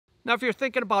Now, if you're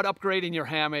thinking about upgrading your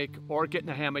hammock or getting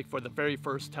a hammock for the very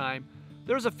first time,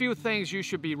 there's a few things you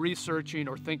should be researching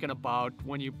or thinking about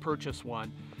when you purchase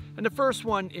one. And the first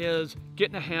one is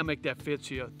getting a hammock that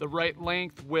fits you, the right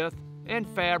length, width, and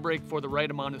fabric for the right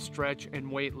amount of stretch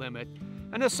and weight limit.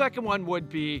 And the second one would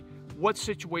be, what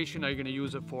situation are you going to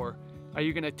use it for? Are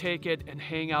you going to take it and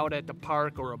hang out at the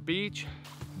park or a beach?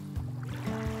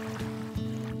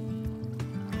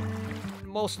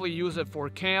 Mostly use it for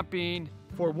camping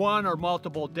for one or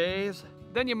multiple days.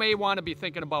 Then you may want to be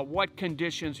thinking about what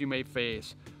conditions you may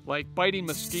face, like biting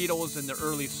mosquitoes in the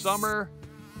early summer,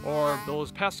 or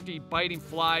those pesky biting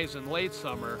flies in late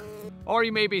summer. Or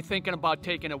you may be thinking about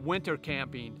taking it winter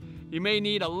camping. You may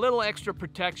need a little extra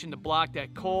protection to block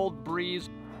that cold breeze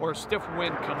or stiff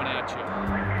wind coming at you.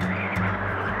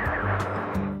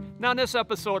 Now in this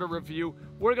episode of review,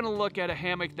 we're going to look at a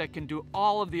hammock that can do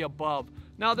all of the above.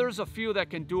 Now there's a few that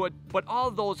can do it, but all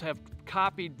of those have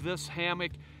copied this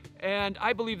hammock, and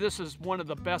I believe this is one of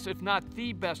the best, if not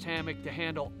the best hammock to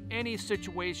handle any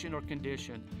situation or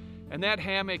condition. And that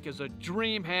hammock is a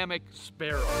Dream Hammock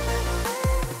Sparrow.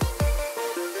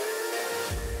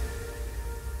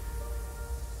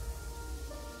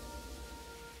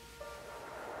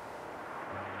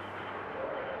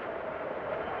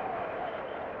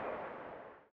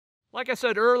 Like I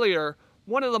said earlier,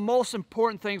 one of the most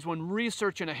important things when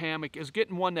researching a hammock is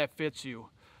getting one that fits you.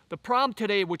 The problem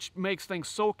today, which makes things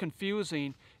so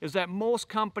confusing, is that most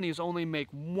companies only make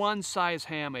one size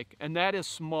hammock, and that is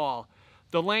small.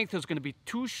 The length is going to be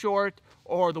too short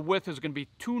or the width is going to be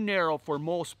too narrow for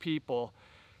most people.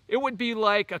 It would be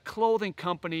like a clothing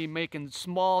company making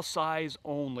small size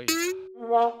only.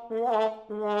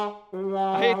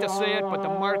 I hate to say it, but the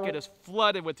market is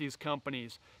flooded with these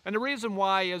companies. And the reason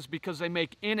why is because they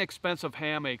make inexpensive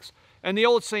hammocks. And the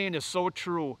old saying is so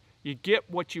true, you get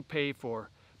what you pay for.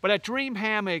 But at Dream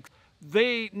Hammocks,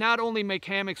 they not only make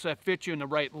hammocks that fit you in the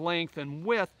right length and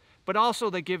width, but also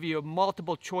they give you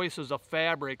multiple choices of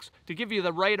fabrics to give you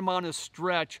the right amount of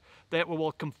stretch that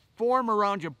will conform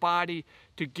around your body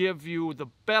to give you the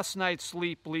best night's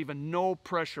sleep, leaving no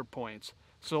pressure points.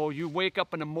 So you wake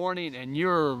up in the morning and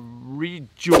you're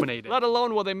rejuvenated. Let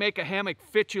alone will they make a hammock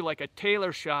fit you like a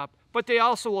tailor shop, but they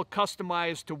also will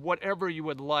customize to whatever you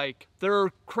would like.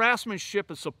 Their craftsmanship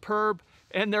is superb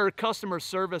and their customer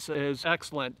service is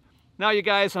excellent. Now you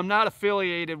guys, I'm not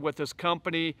affiliated with this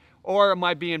company or am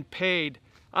I being paid.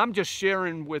 I'm just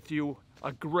sharing with you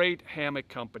a great hammock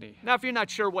company. Now if you're not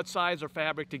sure what size or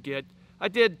fabric to get, I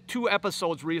did 2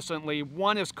 episodes recently.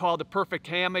 One is called The Perfect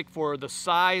Hammock for the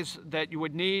size that you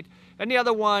would need. And the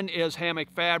other one is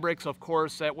Hammock Fabrics. Of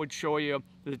course, that would show you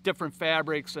the different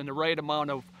fabrics and the right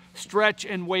amount of stretch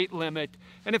and weight limit.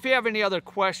 And if you have any other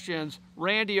questions,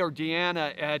 Randy or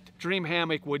Deanna at Dream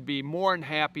Hammock would be more than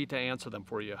happy to answer them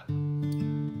for you.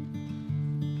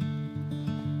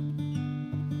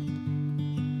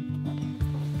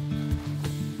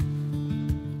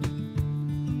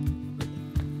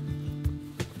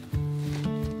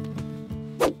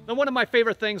 Now, one of my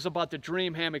favorite things about the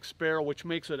Dream Hammock Sparrow, which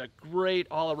makes it a great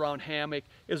all-around hammock,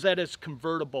 is that it's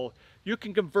convertible. You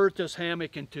can convert this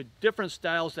hammock into different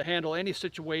styles to handle any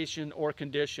situation or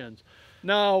conditions.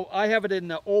 Now, I have it in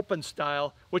the open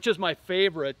style, which is my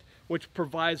favorite, which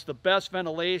provides the best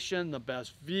ventilation, the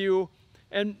best view.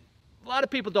 And a lot of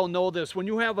people don't know this. When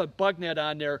you have a bug net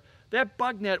on there, that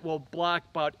bug net will block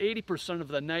about 80% of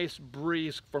the nice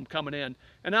breeze from coming in.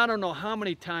 And I don't know how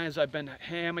many times I've been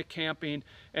hammock camping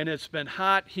and it's been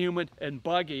hot, humid, and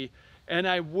buggy. And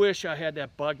I wish I had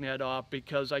that bug net off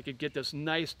because I could get this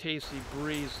nice, tasty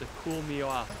breeze to cool me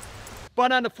off.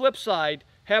 But on the flip side,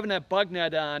 having that bug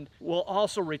net on will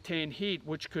also retain heat,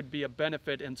 which could be a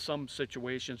benefit in some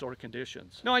situations or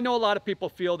conditions. Now, I know a lot of people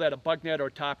feel that a bug net or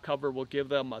top cover will give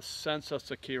them a sense of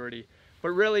security. But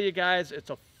really, you guys,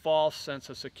 it's a false sense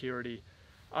of security.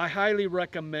 I highly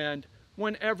recommend,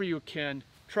 whenever you can,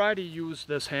 try to use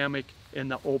this hammock in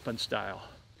the open style.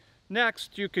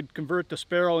 Next, you could convert the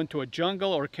Sparrow into a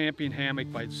jungle or camping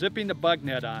hammock by zipping the bug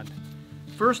net on.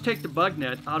 First, take the bug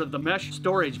net out of the mesh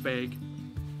storage bag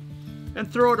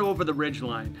and throw it over the ridge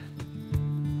line.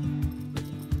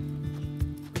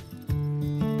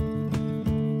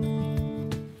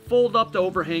 Fold up the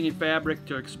overhanging fabric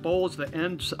to expose the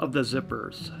ends of the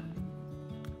zippers.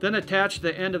 Then attach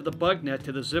the end of the bug net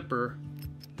to the zipper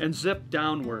and zip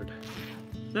downward.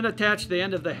 Then attach the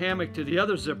end of the hammock to the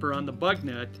other zipper on the bug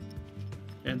net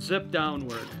and zip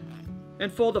downward.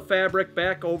 And fold the fabric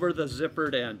back over the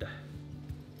zippered end.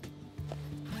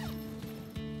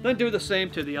 Then do the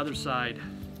same to the other side.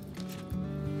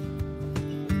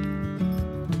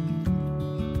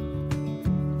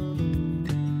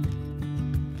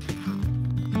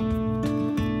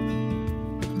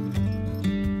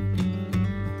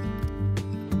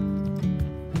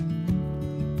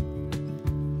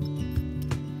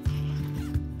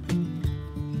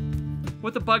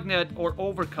 With the bug net or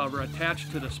overcover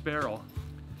attached to the Sparrow,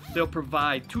 they'll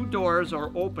provide 2 doors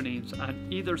or openings on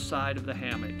either side of the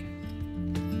hammock.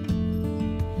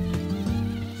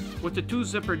 With the 2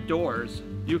 zippered doors,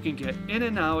 you can get in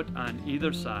and out on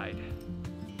either side.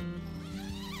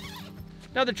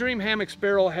 Now the Dream Hammock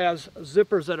Sparrow has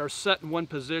zippers that are set in one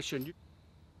position.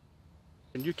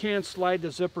 And you can slide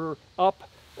the zipper up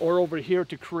or over here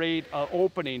to create an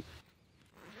opening.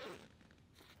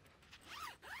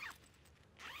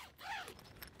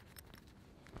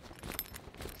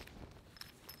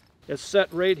 It's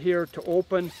set right here to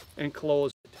open and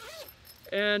close.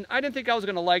 And I didn't think I was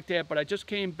going to like that, but I just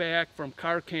came back from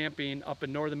car camping up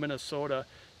in northern Minnesota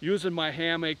using my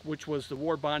hammock, which was the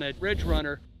War Bonnet Ridge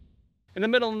Runner. In the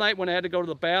middle of the night when I had to go to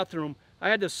the bathroom, I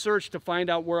had to search to find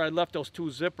out where I left those 2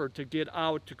 zippers to get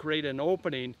out to create an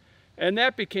opening. And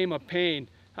that became a pain.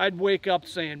 I'd wake up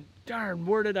saying, darn,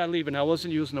 where did I leave? And I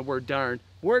wasn't using the word darn.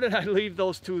 Where did I leave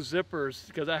those 2 zippers?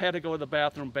 Because I had to go to the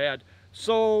bathroom bad.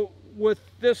 So with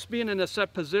this being in a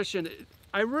set position,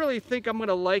 I really think I'm going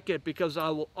to like it because I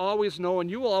will always know, and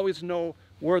you will always know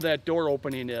where that door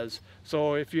opening is.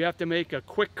 So if you have to make a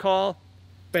quick call,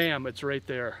 bam, it's right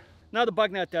there. Now the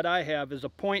bug net that I have is a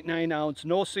 0.9 ounce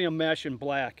no-seam mesh in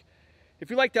black. If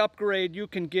you like to upgrade, you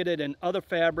can get it in other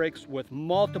fabrics with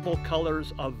multiple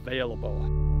colors available.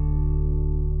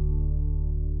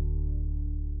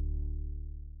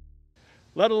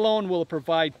 Let alone will it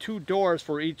provide 2 doors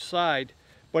for each side,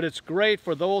 but it's great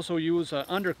for those who use an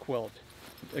underquilt,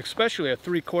 especially a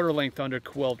 3/4 length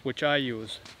underquilt, which I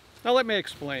use. Now let me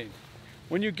explain.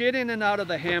 When you get in and out of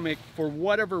the hammock for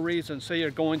whatever reason, say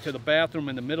you're going to the bathroom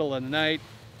in the middle of the night,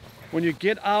 when you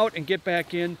get out and get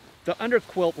back in, the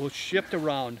underquilt will shift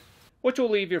around, which will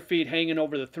leave your feet hanging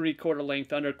over the 3/4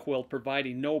 length underquilt,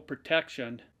 providing no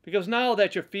protection, because now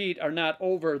that your feet are not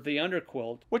over the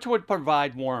underquilt, which would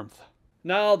provide warmth,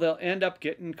 now they'll end up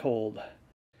getting cold.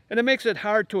 And it makes it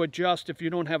hard to adjust if you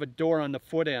don't have a door on the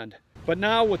foot end. But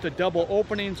now with the double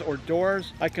openings or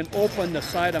doors, I can open the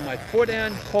side of my foot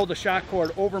end, pull the shock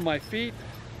cord over my feet,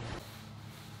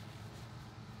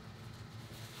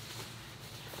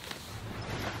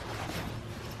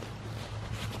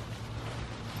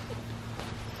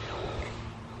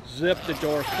 zip the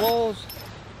door closed,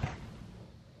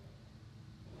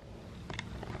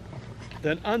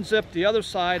 then unzip the other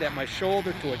side at my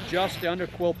shoulder to adjust the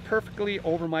underquilt perfectly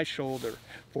over my shoulder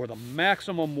for the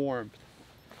maximum warmth.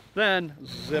 Then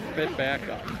zip it back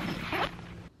up.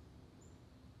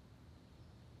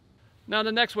 Now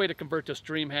the next way to convert this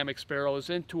Dream Hammock Sparrow is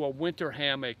into a winter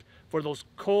hammock for those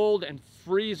cold and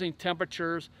freezing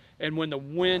temperatures and when the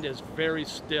wind is very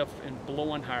stiff and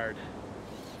blowing hard.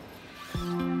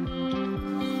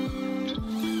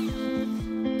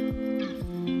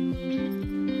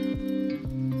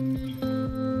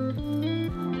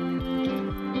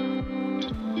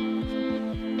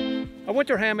 A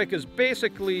winter hammock is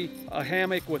basically a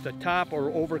hammock with a top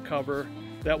or overcover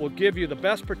that will give you the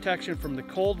best protection from the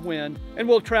cold wind and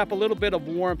will trap a little bit of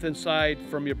warmth inside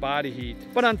from your body heat.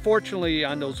 But unfortunately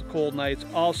on those cold nights,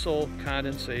 also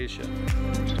condensation.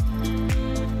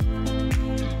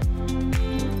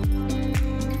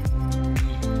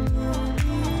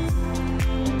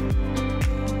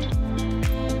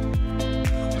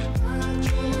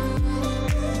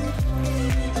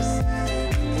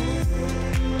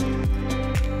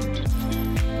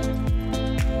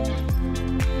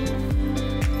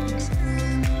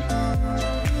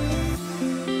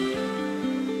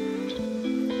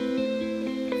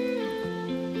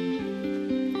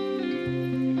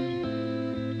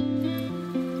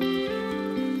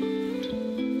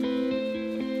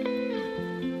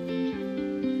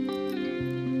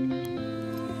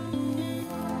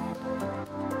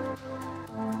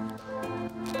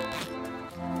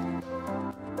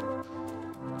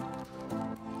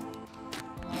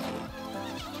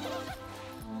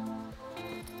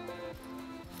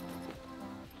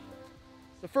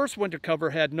 The first winter cover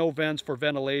had no vents for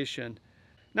ventilation.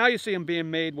 Now you see them being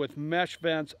made with mesh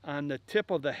vents on the tip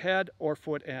of the head or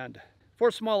foot end. For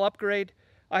a small upgrade,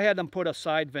 I had them put a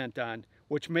side vent on,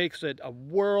 which makes it a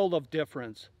world of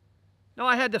difference. Now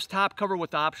I had this top cover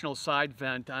with the optional side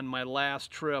vent on my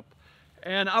last trip,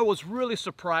 and I was really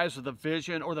surprised with the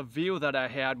vision or the view that I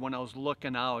had when I was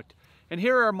looking out. And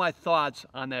here are my thoughts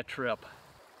on that trip.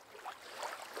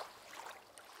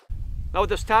 Now with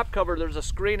this top cover, there's a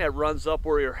screen that runs up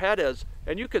where your head is,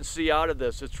 and you can see out of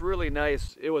this. It's really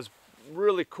nice. It was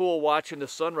really cool watching the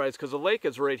sunrise because the lake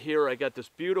is right here. I got this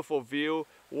beautiful view,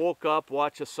 woke up,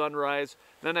 watched the sunrise.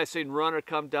 Then I seen Runner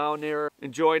come down here,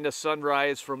 enjoying the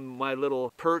sunrise from my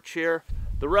little perch here.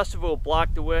 The rest of it will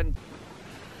block the wind.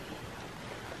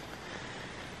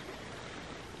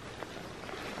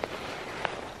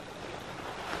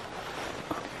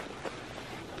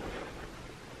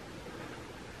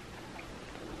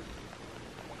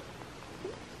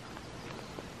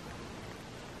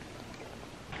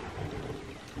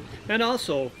 and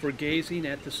also for gazing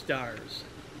at the stars.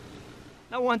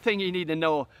 Now, one thing you need to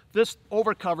know, this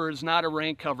overcover is not a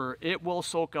rain cover. It will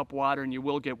soak up water and you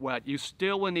will get wet. You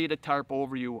still will need a tarp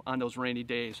over you on those rainy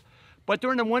days. But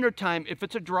during the winter time, if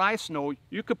it's a dry snow,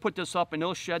 you could put this up and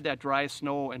it'll shed that dry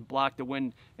snow and block the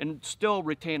wind and still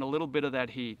retain a little bit of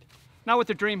that heat. Now with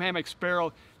the Dream Hammock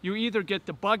Sparrow, you either get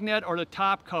the bug net or the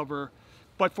top cover,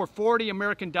 but for 40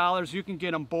 American dollars, you can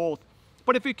get them both.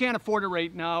 But if you can't afford it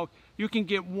right now, you can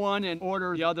get one and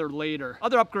order the other later.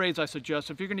 Other upgrades I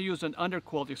suggest, if you're gonna use an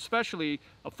underquilt, especially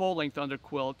a full-length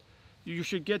underquilt, you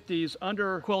should get these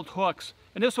underquilt hooks,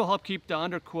 and this will help keep the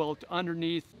underquilt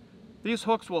underneath. These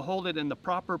hooks will hold it in the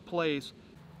proper place.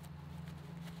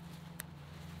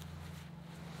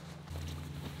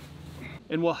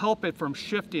 And will help it from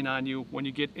shifting on you when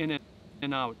you get in it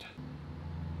and out.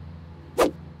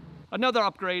 Another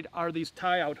upgrade are these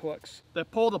tie-out hooks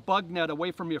that pull the bug net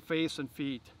away from your face and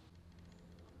feet.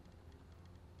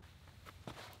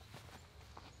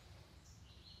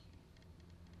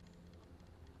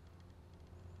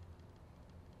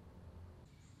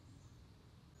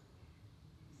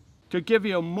 To give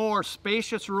you a more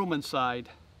spacious room inside.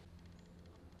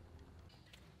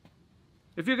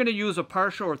 If you're going to use a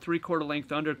partial or 3/4 length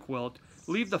underquilt,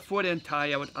 leave the foot end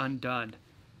tie out undone.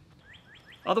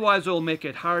 Otherwise, it will make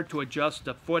it hard to adjust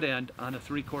the foot end on a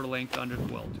 3/4 length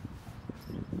underquilt.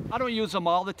 I don't use them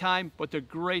all the time, but they're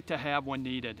great to have when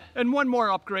needed. And one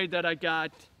more upgrade that I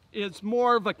got is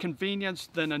more of a convenience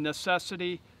than a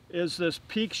necessity, is this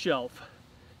peak shelf.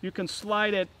 You can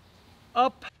slide it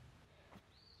up.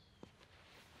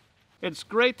 It's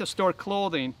great to store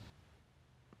clothing.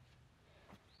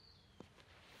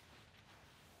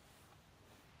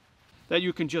 That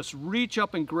you can just reach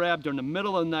up and grab during the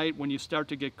middle of the night when you start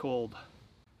to get cold.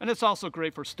 And it's also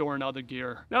great for storing other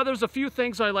gear. Now there's a few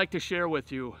things I'd like to share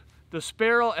with you. The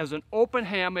Sparrow as an open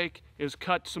hammock is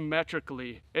cut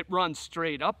symmetrically. It runs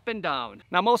straight up and down.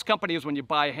 Now most companies, when you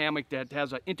buy a hammock that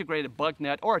has an integrated bug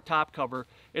net or a top cover,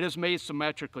 it is made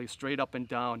symmetrically straight up and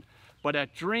down. But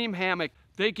at Dream Hammock,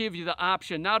 they give you the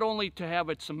option not only to have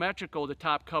it symmetrical, the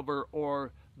top cover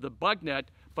or the bug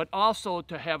net, but also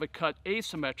to have it cut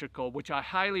asymmetrical, which I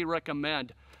highly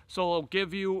recommend. So it'll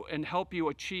give you and help you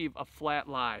achieve a flat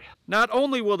lie. Not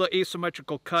only will the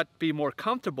asymmetrical cut be more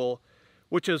comfortable,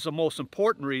 which is the most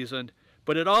important reason,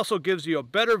 but it also gives you a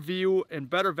better view and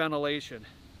better ventilation.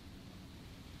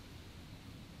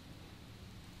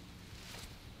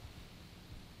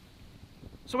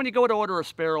 So when you go to order a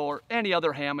Sparrow or any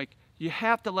other hammock, you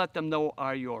have to let them know,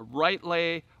 are you a right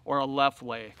lay or a left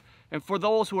lay? And for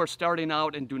those who are starting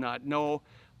out and do not know,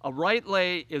 a right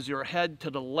lay is your head to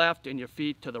the left and your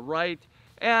feet to the right,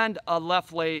 and a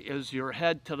left lay is your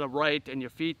head to the right and your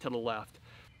feet to the left.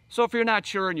 So if you're not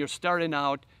sure and you're starting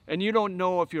out and you don't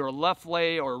know if you're a left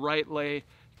lay or a right lay,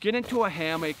 get into a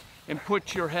hammock and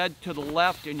put your head to the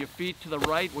left and your feet to the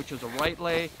right, which is a right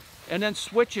lay, and then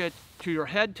switch it to your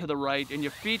head to the right and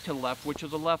your feet to the left, which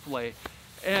is a left lay.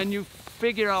 And you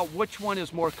figure out which one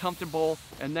is more comfortable,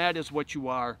 and that is what you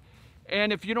are.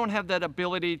 And if you don't have that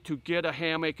ability to get a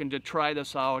hammock and to try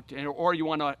this out, or you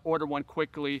want to order one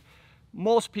quickly,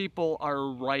 most people are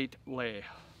right lay.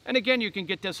 And again, you can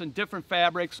get this in different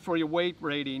fabrics for your weight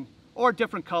rating or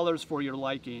different colors for your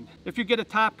liking. If you get a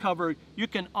top cover, you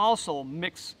can also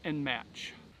mix and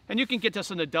match. And you can get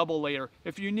this in a double layer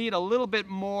if you need a little bit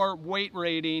more weight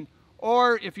rating,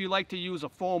 or if you like to use a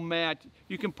foam mat,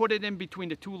 you can put it in between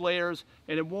the two layers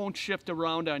and it won't shift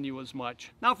around on you as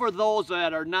much. Now for those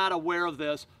that are not aware of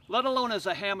this, let alone as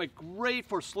a hammock, great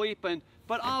for sleeping,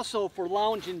 but also for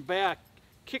lounging back,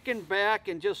 kicking back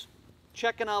and just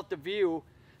checking out the view.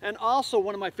 And also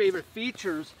one of my favorite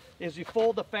features is you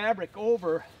fold the fabric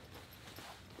over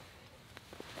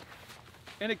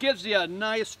and it gives you a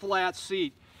nice flat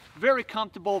seat. Very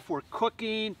comfortable for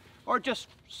cooking or just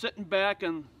sitting back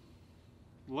and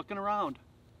looking around.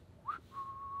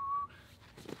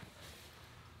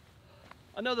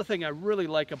 Another thing I really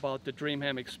like about the Dream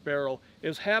Hammock Sparrow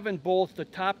is having both the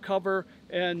top cover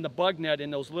and the bug net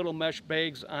in those little mesh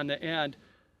bags on the end.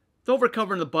 The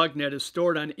overcover and the bug net is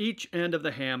stored on each end of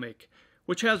the hammock,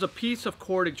 which has a piece of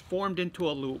cordage formed into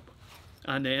a loop.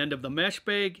 On the end of the mesh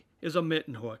bag is a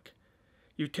mitten hook.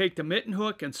 You take the mitten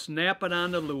hook and snap it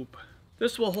on the loop.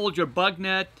 This will hold your bug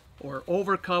net or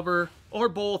overcover or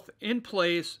both in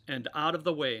place and out of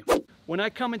the way. When I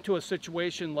come into a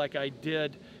situation like I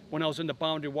did when I was in the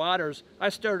Boundary Waters, I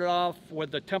started off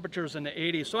with the temperatures in the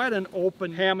 80s, so I had an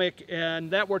open hammock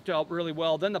and that worked out really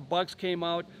well. Then the bugs came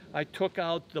out, I took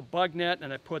out the bug net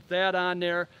and I put that on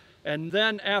there, and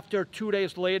then after 2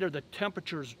 days later the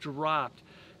temperatures dropped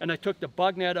and I took the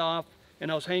bug net off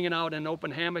and I was hanging out in an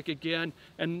open hammock again.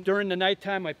 And during the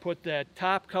nighttime, I put that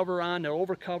top cover on, the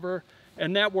over cover,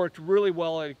 and that worked really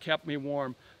well. It kept me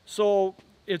warm. So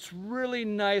it's really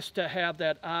nice to have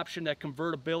that option, that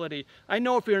convertibility. I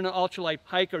know if you're an ultralight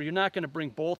hiker, you're not going to bring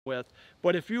both with,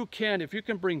 but if you can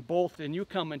bring both, and you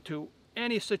come into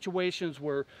any situations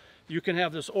where you can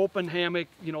have this open hammock,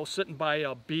 you know, sitting by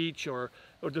a beach or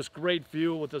this great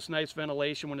view with this nice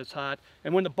ventilation when it's hot.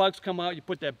 And when the bugs come out, you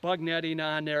put that bug netting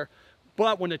on there.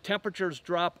 But when the temperatures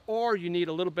drop or you need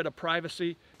a little bit of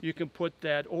privacy, you can put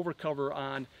that overcover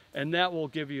on, and that will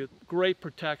give you great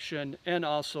protection and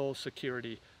also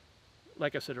security.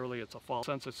 Like I said earlier, it's a false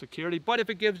sense of security, but if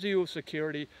it gives you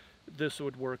security, this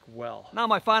would work well. Now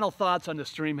my final thoughts on the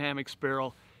Stream Hammock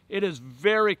Sparrow. It is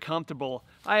very comfortable.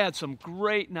 I had some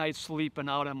great nights sleeping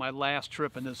out on my last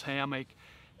trip in this hammock.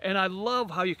 And I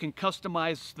love how you can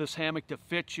customize this hammock to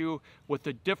fit you with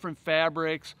the different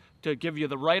fabrics to give you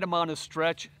the right amount of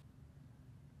stretch,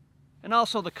 and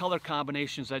also the color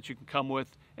combinations that you can come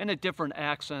with and the different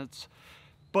accents.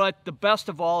 But the best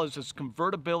of all is its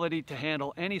convertibility to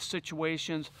handle any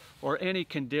situations or any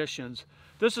conditions.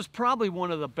 This is probably one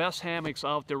of the best hammocks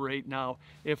out there right now,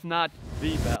 if not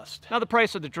the best. Now the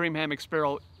price of the Dream Hammock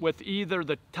Sparrow with either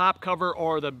the top cover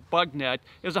or the bug net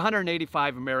is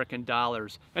 185 American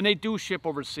dollars, and they do ship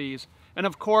overseas. And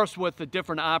of course, with the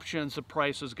different options, the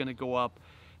price is going to go up.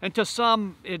 And to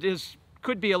some,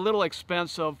 could be a little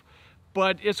expensive,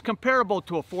 but it's comparable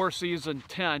to a 4-season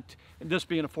tent, and this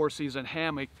being a 4-season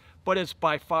hammock, but it's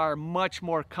by far much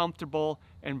more comfortable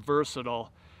and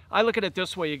versatile. I look at it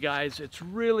this way, you guys, it's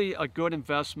really a good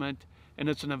investment, and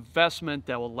it's an investment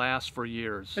that will last for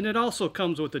years. And it also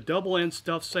comes with a double-end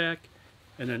stuff sack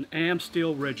and an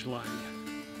Amsteel ridge line.